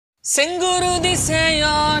செங்குருதி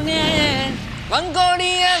சேயோனே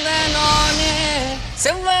வங்கோடிய வேலோனே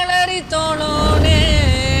செவ்வளரி தோளோனே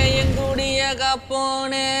எங்குடிய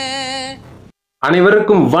காப்போனே.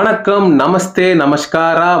 அனைவருக்கும் வணக்கம், நமஸ்தே,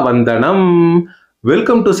 நமஸ்காரா, வந்தனம்.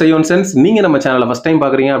 Welcome to sense. நீங்க நம்ம சேனலை ஃபர்ஸ்ட் டைம்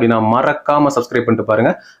பாக்குறீங்க அப்படின்னா மறக்காம சப்ஸ்கிரைப் பண்ணிட்டு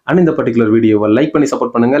பாருங்க. அண்ட் இந்த பர்டிகுலர் வீடியோவை லைக் பண்ணி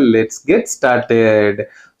சப்போர்ட் பண்ணுங்க. Let's get started.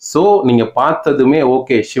 ஸோ நீங்க பார்த்ததுமே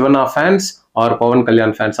okay, சிவனா fans are Pawan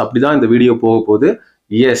Kalyan fans, அப்படிதான் இந்த வீடியோ போக போகுது.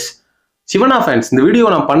 S, சிவனா fans. இந்த வீடியோ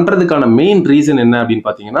நான் பண்றதுக்கான மெயின் ரீசன் என்ன அப்படின்னு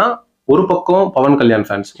பாத்தீங்கன்னா, ஒரு பக்கம் பவன் கல்யாண்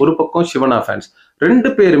ஃபேன்ஸ், ஒரு பக்கம் சிவனா ஃபேன்ஸ், ரெண்டு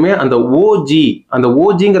பேருமே அந்த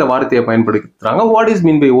ஓஜிங்கிற வார்த்தையை பயன்படுத்துறாங்க. What is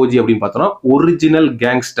mean by OG அப்படின்னு பார்த்தோம்னா, ஒரிஜினல்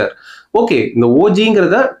கேங்ஸ்டர். ஓகே, இந்த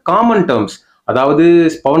ஓஜிங்கிறத காமன் டேர்ம்ஸ், அதாவது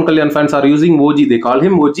Pawan Kalyan fans are using OG, they call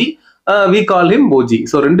him OG, we call him OG.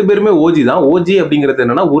 So ரெண்டு பேருமே ஓஜி தான். ஓஜி அப்படிங்கிறது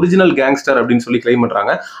என்னன்னா ஒரிஜினல் கேங்ஸ்டர் அப்படின்னு சொல்லி கிளைம்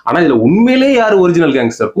பண்றாங்க. ஆனா இதுல உண்மையிலே யார் original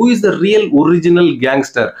gangster? Who is the real original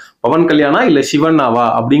gangster? Pawan கல்யாணா இல்ல சிவண்ணாவா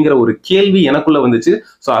அப்படிங்கிற ஒரு கேள்வி எனக்குள்ள வந்துச்சு.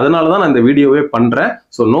 ஸோ அதனாலதான் நான் இந்த வீடியோவே பண்றேன்.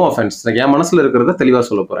 ஸோ நோ அஃபென்ஸ், என் மனசுல இருக்கிறத தெளிவா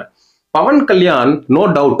சொல்ல போறேன். Pawan Kalyan,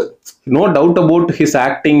 no doubt about his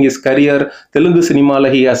acting, his career. Telugu சினிமால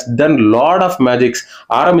he has done lot of magics.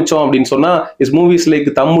 ஆரம்பிச்சோம் அப்படின்னு சொன்னா his movies like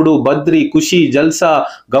தம்முடு, பத்ரி, குஷி, ஜல்சா,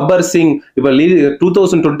 கப்பர் சிங், இப்ப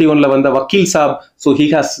 2021ல வந்த வக்கீல் சாப். So he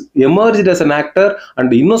has emerged as an actor.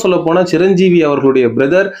 And இன்னும் சொல்ல போனா சிரஞ்சீவி அவர்களுடைய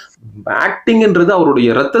பிரதர். ஆக்டிங்ன்றது அவருடைய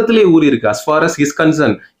ரத்தத்திலே ஊறி இருக்கு. as far as his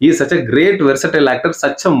concerned, he is such a great versatile actor,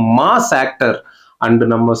 such a mass actor. And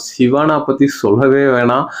நம்ம சிவானா பத்தி சொல்லவே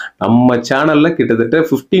வேணாம். நம்ம சேனல்ல கிட்டத்தட்ட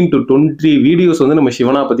 15 to 20 வீடியோஸ் வந்து நம்ம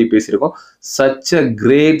சிவனா பத்தி பேசியிருக்கோம். Such a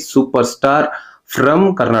great super star from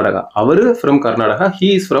Karnataka. அவரு from Karnataka, he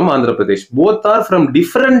is from Andhra Pradesh. Both are from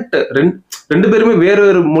different, ரெண்டு பேருமே வேறு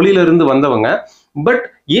வேறு மொழியில இருந்து வந்தவங்க. பட்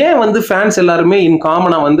ஏன் வந்து ஃபேன்ஸ் எல்லாருமே இன்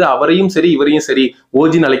காமனா வந்து அவரையும் சரி இவரையும் சரி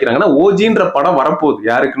ஓஜின்னு அழைக்கிறாங்கன்னா, ஓஜின்ற படம் வரப்போகுது.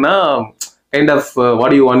 யாருக்குன்னா, kind of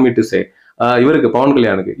what you want me to say, இவருக்கு பவன்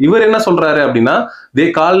கல்யாணுக்கு. இவர் என்ன சொல்றாரு அப்படின்னா, தே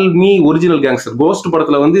call me original gangster. Cost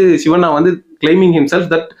படத்துல வந்து சிவனா வந்து climbing himself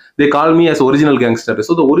that they call me as original gangster.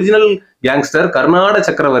 So the original gangster Karnataka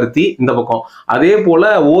சக்கரவர்த்தி இந்த பக்கம். அதே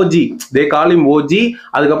போல ஓஜி, தே கால் இம் ஓஜி.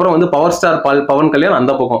 அதுக்கப்புறம் வந்து பவர் ஸ்டார் பவன் கல்யாண்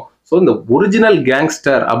அந்த பக்கம். ஸோ இந்த ஒரிஜினல்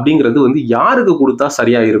கேங்ஸ்டர் அப்படிங்கிறது வந்து யாருக்கு கொடுத்தா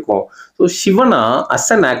சரியா இருக்கும்? ஸோ சிவனா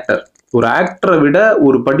அஸ் அன் ஆக்டர், ஒரு ஆக்டரை விட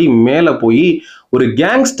ஒரு படி மேல போய் ஒரு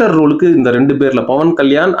கேங்ஸ்டர் ரோலுக்கு இந்த ரெண்டு பேர்ல பவன்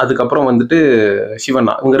கல்யாண் அதுக்கப்புறம் வந்துட்டு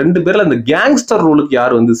சிவனா, இவங்க ரெண்டு பேர்ல இந்த கேங்ஸ்டர் ரோலுக்கு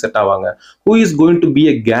யார் வந்து செட் ஆவாங்க? Who is going to be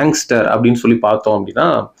a gangster அப்படின்னு சொல்லி பார்த்தோம் அப்படின்னா,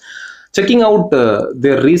 checking out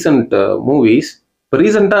there recent movies. இப்போ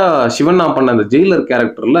ரீசெண்டா சிவனா பண்ண அந்த ஜெயிலர்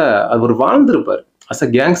கேரக்டர்ல அவர் வாழ்ந்திருப்பார், அஸ் அ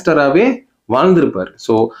கேங்ஸ்டராகவே வாழ்ந்திருப்பார்.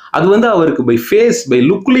 ஸோ அது வந்து அவருக்கு பை ஃபேஸ், பை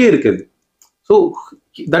லுக்லயே இருக்குது. So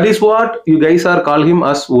that is what you guys are call him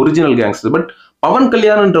as original gangster. But Pawan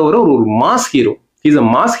கல்யாண்ன்றவர் ஒரு mass hero. Is a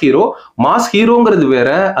mass hero. Mass ஹீரோங்கிறது வேற,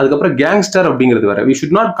 அதுக்கப்புறம் கேங்ஸ்டர் அப்படிங்கிறது வேற. we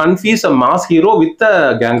should not confuse a mass hero with a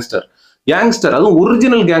gangster. Gangster, அதுவும்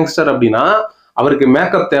original gangster அப்படின்னா அவருக்கு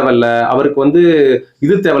makeup தேவையில்ல, அவருக்கு வந்து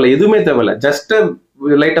இது தேவையில்ல, எதுவுமே தேவையில்ல. Just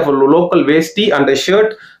light off local veshti and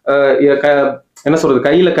shirt, என்ன சொல்றது,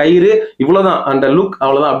 கையில கயிறு, இவ்வளவுதான். அந்த லுக்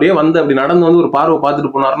அவ்வளவுதான். அப்படியே வந்து அப்படி நடந்து வந்து ஒரு பார்வை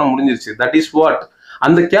பார்த்துட்டு போனாருன்னா முடிஞ்சிருச்சு. That is what.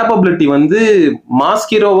 அந்த கேப்பபிலிட்டி வந்து மாஸ்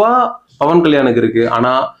ஹீரோவா பவன் கல்யாணுக்கு இருக்கு.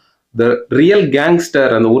 ஆனா த ரியல்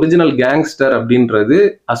கேங்ஸ்டர், அந்த ஒரிஜினல் கேங்ஸ்டர் அப்படின்றது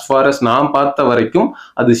அஸ் ஃபார் அஸ் நான் பார்த்த வரைக்கும்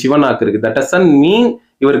அது சிவனாக்கு இருக்கு. தட் டசன்ட் மீன்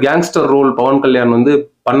இவர் கேங்ஸ்டர் ரோல் பவன் கல்யாண் வந்து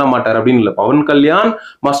பண்ண மாட்டார் அப்படின்னு இல்லை. Pawan Kalyan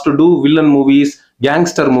must do villain movies,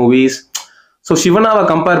 gangster movies. So சிவனாவை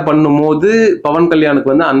compare பண்ணும்போது பவன்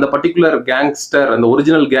கல்யாணுக்கு வந்து அந்த பர்டிகுலர் கேங்ஸ்டர், அந்த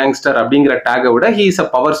ஒரிஜினல் கேங்ஸ்டர் அப்படிங்கிற டேகை விட he is a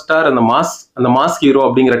power star, அந்த மாஸ் ஹீரோ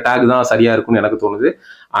அப்படிங்கிற டேக் தான் சரியா இருக்கும்னு எனக்கு தோணுது.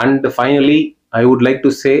 And finally I would like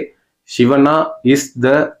to say, சிவனா is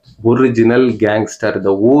the original gangster.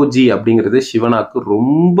 The OG அப்படிங்கிறது சிவனாக்கு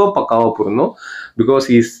ரொம்ப பக்காவா பொருந்தும். பிகாஸ்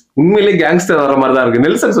இஸ் உண்மையிலே கேங்ஸ்டர் வர மாதிரி தான் இருக்கு.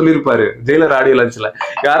 நெல்சன் சொல்லியிருப்பாரு ஜெயிலர் ஆடியோ லான்ச்ல,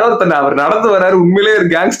 யாரோ ஒருத்தன் அவர் நடந்து வர்றாரு, உண்மையிலே ஒரு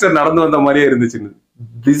கேங்ஸ்டர் நடந்து வந்த மாதிரியே இருந்துச்சு.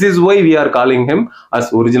 This is why we are calling him as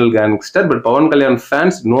original gangster. But Pawan Kalyan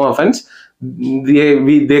fans, no offense,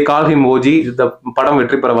 they call him OG. The படம்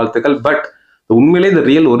வெற்றி பெற வாழ்த்துக்கள். But உண்மையிலே the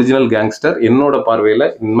real original gangster என்னோட பார்வையில,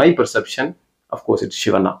 in my perception, of course it's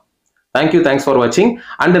Shivanna. Thank you, thanks for watching.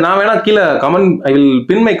 And நான் வேணா கீழே comment, I will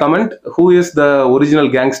pin my comment, who is the original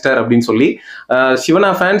gangster அப்படின்னு சொல்லி.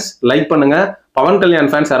 சிவனா ஃபேன்ஸ் லைக் பண்ணுங்க, Pawan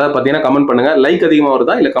Kalyan fans யாராவது பார்த்தீங்கன்னா கமெண்ட் பண்ணுங்க. லைக் அதிகமாக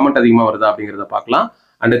வருதா இல்லை கமெண்ட் அதிகமாக வருதா அப்படிங்கிறத பார்க்கலாம்.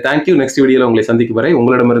 And thank you. நெக்ஸ்ட் வீடியோல உங்களை சந்திக்கும் வரை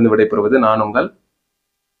உங்களிடமிருந்து விடைபெறுவது நான் உங்கள்